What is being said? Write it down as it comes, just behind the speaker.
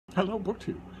Hello,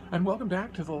 BookTube, and welcome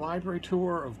back to the library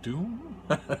tour of doom.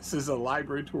 This is a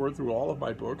library tour through all of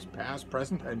my books, past,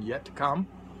 present, and yet to come,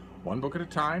 one book at a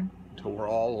time, until we're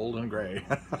all old and gray.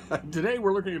 Today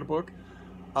we're looking at a book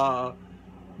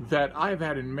that I've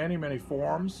had in many, many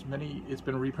forms. It's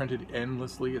been reprinted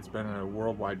endlessly. It's been a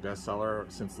worldwide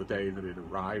bestseller since the day that it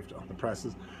arrived on the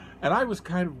presses. And I was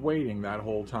kind of waiting that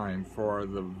whole time for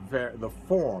the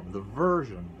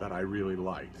version that I really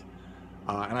liked.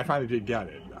 And I finally did get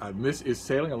it. This is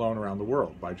Sailing Alone Around the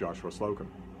World by Joshua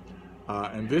Slocum.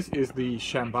 And this is the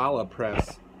Shambhala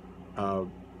Press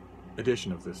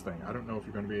edition of this thing. I don't know if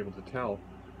you're going to be able to tell.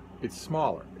 It's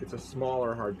smaller. It's a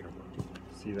smaller hardcover.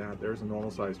 See that? There's a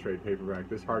normal size trade paperback.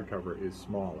 This hardcover is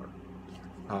smaller.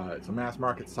 It's a mass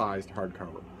market sized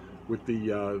hardcover with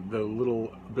the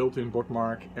little built-in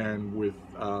bookmark and with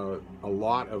a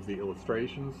lot of the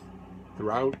illustrations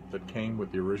throughout that came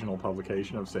with the original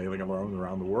publication of Sailing Alone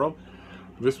Around the World.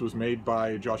 This was made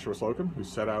by Joshua Slocum, who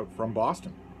set out from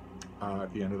Boston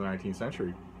at the end of the 19th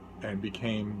century and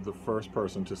became the first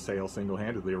person to sail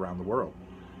single-handedly around the world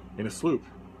in a sloop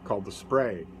called the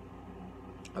Spray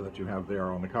that you have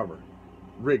there on the cover.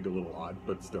 Rigged a little odd,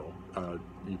 but still,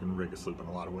 you can rig a sloop in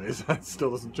a lot of ways. It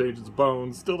still doesn't change its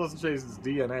bones, still doesn't change its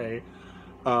DNA.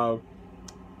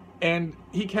 And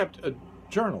he kept a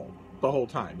journal the whole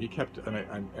time. He kept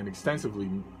an extensively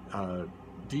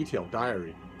detailed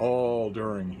diary all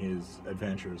during his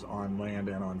adventures on land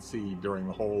and on sea during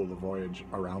the whole of the voyage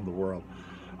around the world.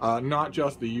 Not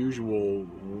just the usual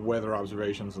weather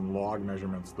observations and log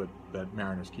measurements that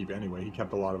mariners keep anyway. He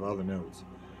kept a lot of other notes.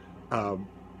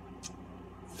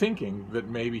 Thinking that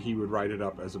maybe he would write it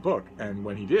up as a book, and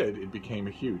when he did, it became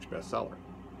a huge bestseller.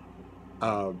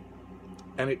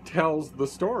 And it tells the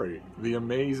story, the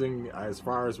amazing, as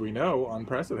far as we know,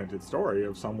 unprecedented story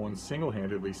of someone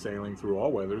single-handedly sailing through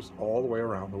all weathers all the way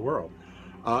around the world.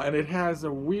 And it has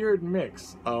a weird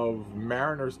mix of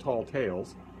mariners' tall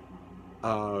tales,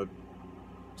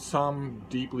 some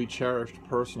deeply cherished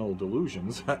personal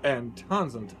delusions, and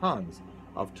tons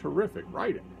of terrific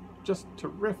writing. Just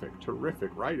terrific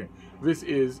writing.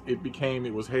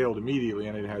 It was hailed immediately,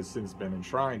 and it has since been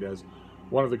enshrined as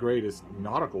one of the greatest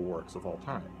nautical works of all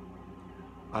time.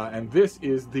 And this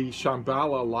is the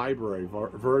Shambhala Library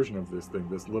version of this thing.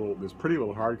 This pretty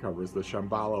little hardcover is the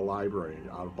Shambhala Library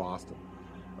out of Boston.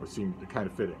 It seemed kind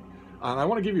of fitting. And I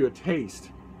want to give you a taste,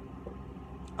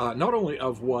 not only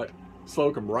of what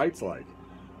Slocum writes like,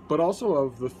 but also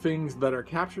of the things that are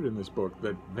captured in this book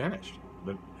that vanished.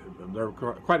 There are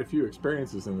quite a few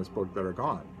experiences in this book that are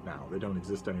gone now. They don't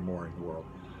exist anymore in the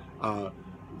world.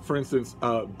 For instance,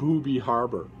 Booby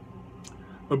Harbor.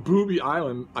 Booby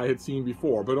Island I had seen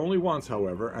before, but only once,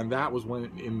 however, and that was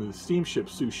when in the steamship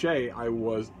Suchet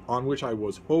on which I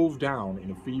was hove down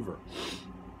in a fever.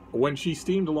 When she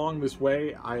steamed along this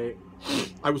way, I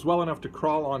was well enough to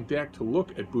crawl on deck to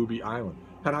look at Booby Island.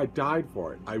 Had I died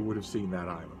for it, I would have seen that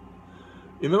island.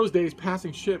 In those days,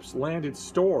 passing ships landed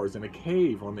stores in a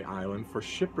cave on the island for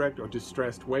shipwrecked or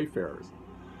distressed wayfarers.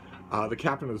 The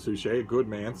captain of the Suchet, a good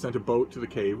man, sent a boat to the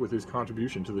cave with his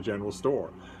contribution to the general store.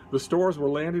 The stores were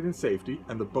landed in safety,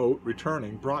 and the boat,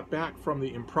 returning, brought back from the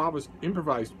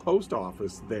improvised post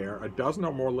office there a dozen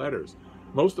or more letters,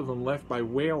 most of them left by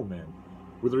whalemen,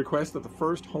 with a request that the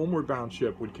first homeward-bound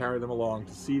ship would carry them along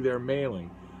to see their mailing,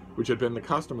 which had been the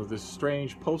custom of this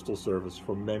strange postal service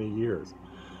for many years.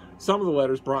 Some of the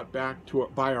letters brought back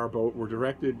by our boat were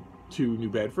directed to New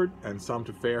Bedford and some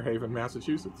to Fairhaven,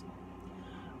 Massachusetts.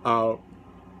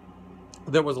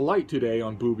 There was light today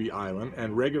on Booby Island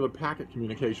and regular packet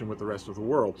communication with the rest of the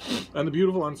world, and the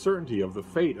beautiful uncertainty of the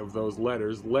fate of those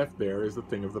letters left there is a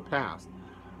thing of the past.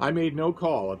 I made no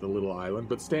call at the little island,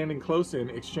 but standing close in,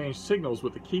 exchanged signals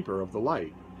with the keeper of the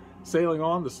light. Sailing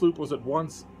on, the sloop was at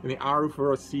once in the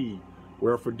Arufura Sea,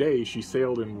 where for days she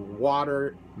sailed in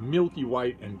water, milky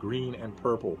white and green and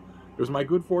purple. It was my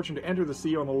good fortune to enter the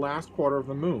sea on the last quarter of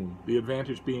the moon, the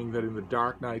advantage being that in the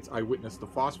dark nights I witnessed the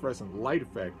phosphorescent light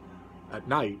effect at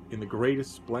night in the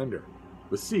greatest splendor.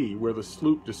 The sea, where the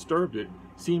sloop disturbed it,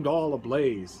 seemed all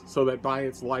ablaze, so that by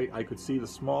its light I could see the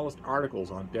smallest articles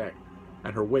on deck,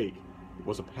 and her wake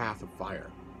was a path of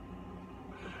fire.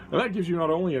 And that gives you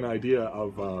not only an idea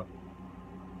of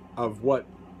what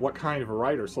kind of a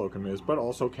writer Slocum is, but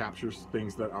also captures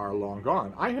things that are long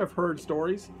gone. I have heard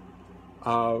stories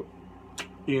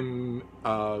in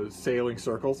sailing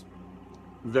circles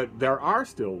that there are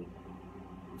still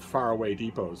faraway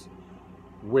depots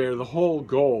where the whole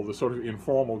goal, the sort of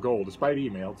informal goal, despite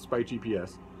email, despite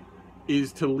GPS,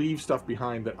 is to leave stuff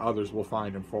behind that others will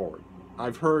find and forward.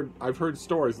 I've heard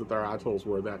stories that there are atolls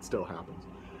where that still happens.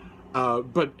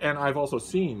 And I've also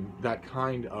seen that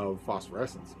kind of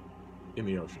phosphorescence in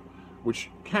the ocean, which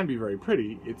can be very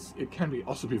pretty. It can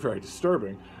also be very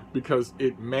disturbing because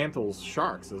it mantles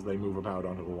sharks as they move about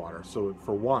under the water. So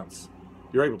for once,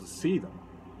 you're able to see them,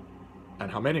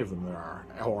 and how many of them there are,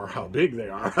 or how big they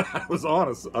are. I was on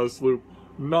a sloop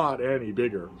not any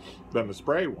bigger than the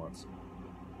Spray once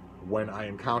when I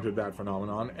encountered that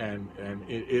phenomenon, and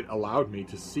it allowed me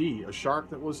to see a shark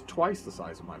that was twice the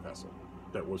size of my vessel,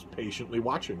 that was patiently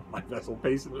watching my vessel,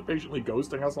 patiently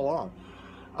ghosting us along.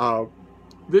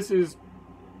 This is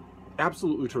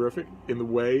absolutely terrific in the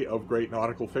way of great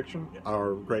nautical fiction,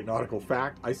 or great nautical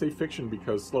fact. I say fiction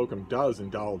because Slocum does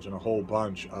indulge in a whole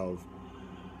bunch of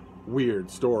weird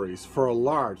stories for a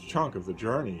large chunk of the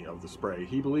journey of the Spray.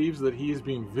 He believes that he is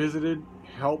being visited,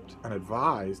 helped, and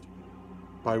advised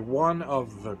by one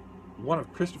of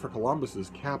Christopher Columbus's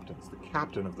captains, the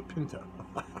captain of the Pinta.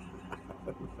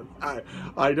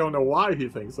 I don't know why he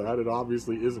thinks that. It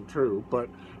obviously isn't true, but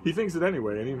he thinks it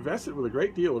anyway, and he invested with a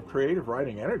great deal of creative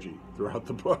writing energy throughout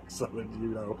the book, so that, you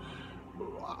know,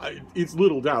 there's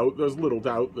little doubt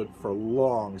that for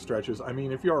long stretches, I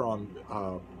mean, if you're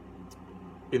on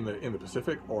in the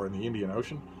Pacific or in the Indian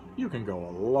Ocean, you can go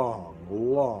a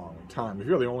long time. If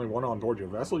you're the only one on board your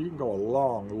vessel, you can go a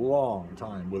long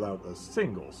time without a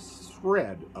single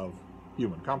shred of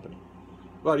human company,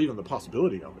 without even the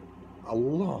possibility of it. A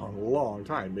long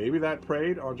time. Maybe that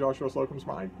preyed on Joshua Slocum's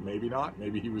mind. Maybe not.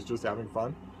 Maybe he was just having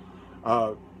fun.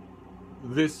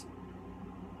 This,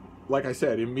 like I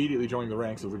said, immediately joined the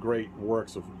ranks of the great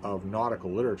works of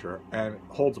nautical literature, and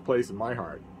holds a place in my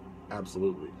heart.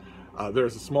 Absolutely.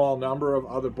 There's a small number of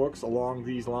other books along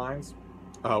these lines,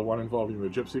 one involving the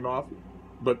gypsy moth,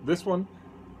 but this one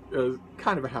is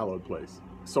kind of a hallowed place.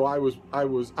 So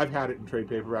I've had it in trade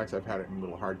paperbacks, I've had it in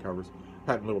little hardcovers,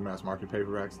 had it in little mass market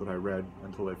paperbacks that I read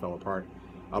until they fell apart.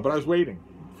 But I was waiting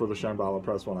for the Shambhala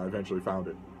Press one. I eventually found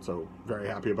it, so very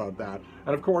happy about that.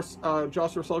 And of course,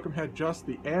 Joshua Slocum had just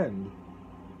the end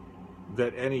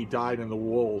that any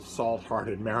dyed-in-the-wool,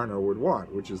 salt-hearted mariner would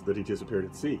want, which is that he disappeared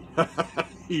at sea.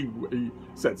 he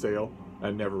set sail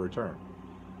and never returned.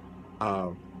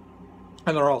 And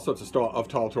there are all sorts of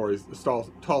tall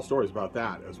stories about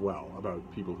that as well,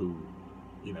 about people who,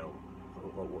 you know,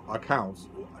 accounts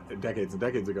decades and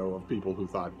decades ago of people who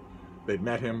thought they'd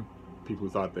met him, people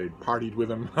who thought they'd partied with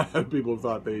him, people who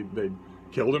thought they'd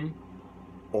killed him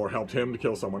or helped him to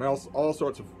kill someone else. All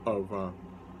sorts of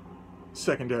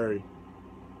secondary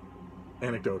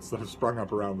anecdotes that have sprung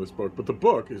up around this book, but the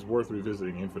book is worth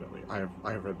revisiting infinitely. I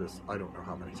have read this I don't know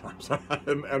how many times,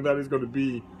 and that is going to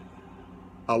be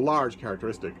a large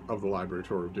characteristic of the Library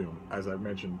Tour of Doom. As I've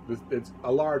mentioned, it's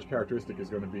a large characteristic is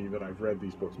going to be that I've read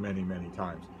these books many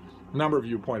times. A number of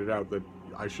you pointed out that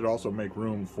I should also make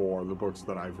room for the books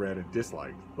that I've read and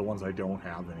disliked, the ones I don't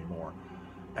have anymore,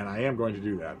 and I am going to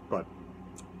do that. But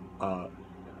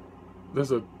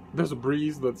there's a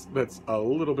breeze that's a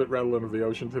little bit redolent of the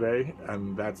ocean today,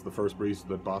 and that's the first breeze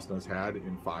that Boston has had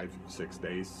in 5-6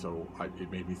 days, so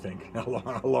it made me think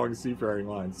along seafaring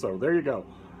lines. So there you go.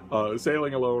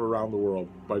 Sailing Alone Around the World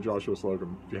by Joshua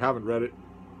Slocum. If you haven't read it,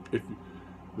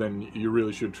 then you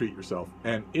really should treat yourself.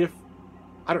 And if,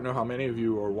 I don't know how many of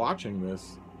you are watching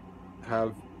this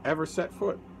have ever set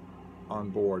foot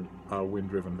on board a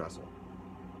wind-driven vessel.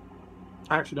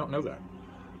 I actually don't know that.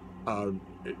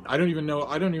 I don't even know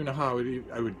how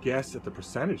I would guess at the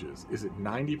percentages. Is it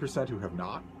 90% who have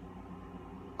not?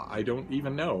 I don't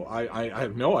even know. I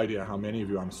have no idea how many of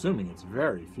you, I'm assuming it's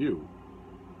very few,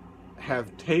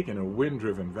 have taken a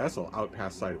wind-driven vessel out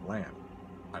past sight of land.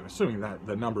 I'm assuming that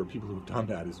the number of people who've done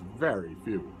that is very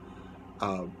few.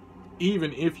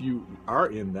 Even if you are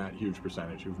in that huge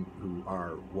percentage who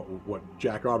are what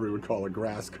Jack Aubrey would call a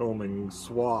grass-combing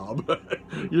swab,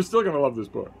 you're still going to love this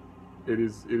book. It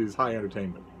is high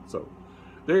entertainment. So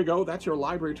there you go. That's your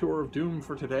Library Tour of Doom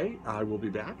for today. I will be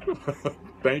back.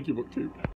 Thank you, BookTube.